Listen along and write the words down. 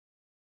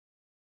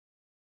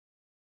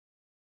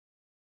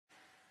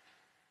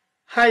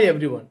Hi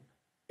everyone.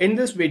 In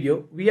this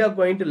video, we are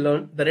going to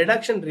learn the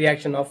reduction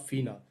reaction of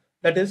phenol.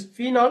 That is,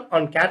 phenol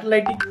on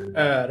catalytic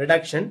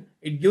reduction,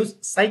 it gives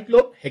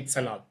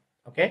cyclohexanol.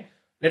 Okay.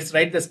 Let's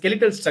write the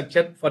skeletal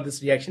structure for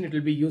this reaction. It will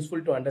be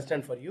useful to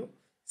understand for you.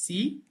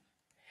 C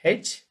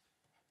H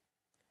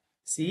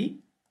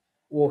C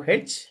O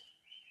H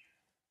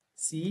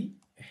C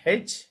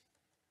H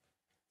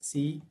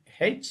C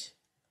H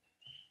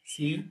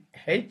C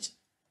H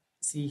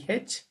C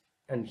H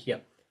and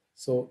here.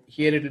 So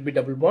here it will be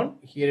double bond,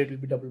 here it will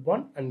be double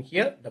bond, and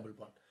here double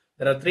bond.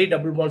 There are 3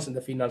 double bonds in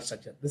the phenol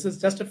structure. This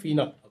is just a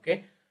phenol.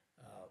 Okay.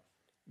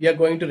 We are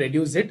going to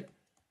reduce it.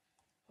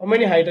 How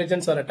many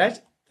hydrogens are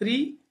attached?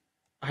 3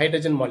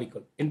 hydrogen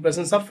molecule in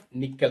presence of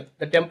nickel.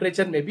 The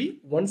temperature may be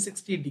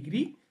 160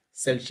 degree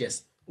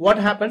Celsius. What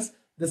happens?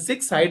 The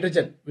 6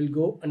 hydrogen will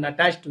go and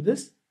attach to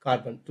this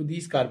carbon, to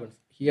these carbons.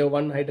 Here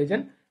 1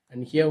 hydrogen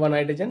and here 1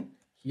 hydrogen.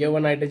 Here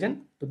 1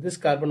 hydrogen, to this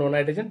carbon 1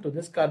 hydrogen, to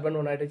this carbon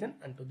 1 hydrogen,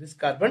 and to this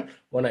carbon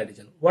 1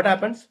 hydrogen. What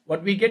happens?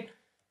 What we get?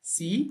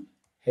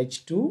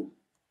 CH2,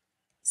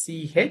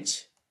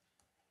 CH,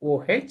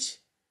 OH,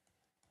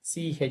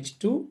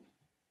 CH2,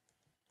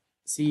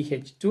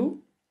 CH2,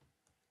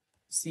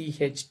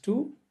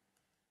 CH2,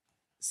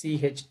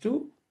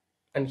 CH2,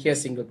 and here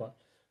single bond.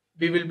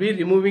 We will be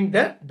removing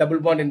the double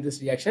bond in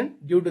this reaction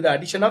due to the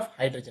addition of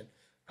hydrogen.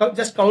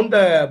 Just count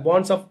the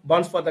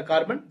bonds for the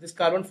carbon. This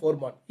carbon 4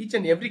 bond. Each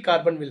and every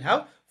carbon will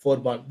have 4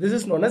 bond. This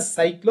is known as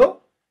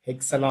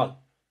cyclohexanol.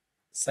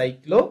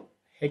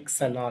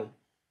 Cyclohexanol.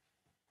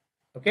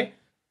 Okay.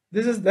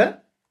 This is the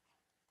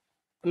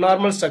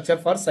normal structure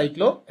for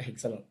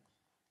cyclohexanol.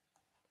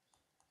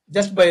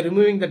 Just by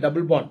removing the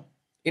double bond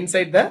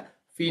inside the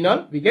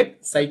phenol, we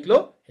get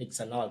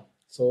cyclohexanol.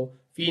 So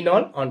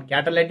phenol on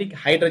catalytic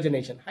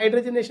hydrogenation.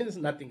 Hydrogenation is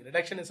nothing.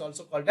 Reduction is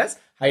also called as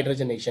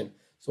hydrogenation.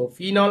 So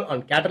phenol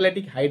on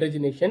catalytic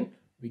hydrogenation,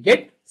 we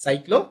get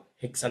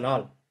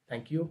cyclohexanol.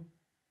 Thank you.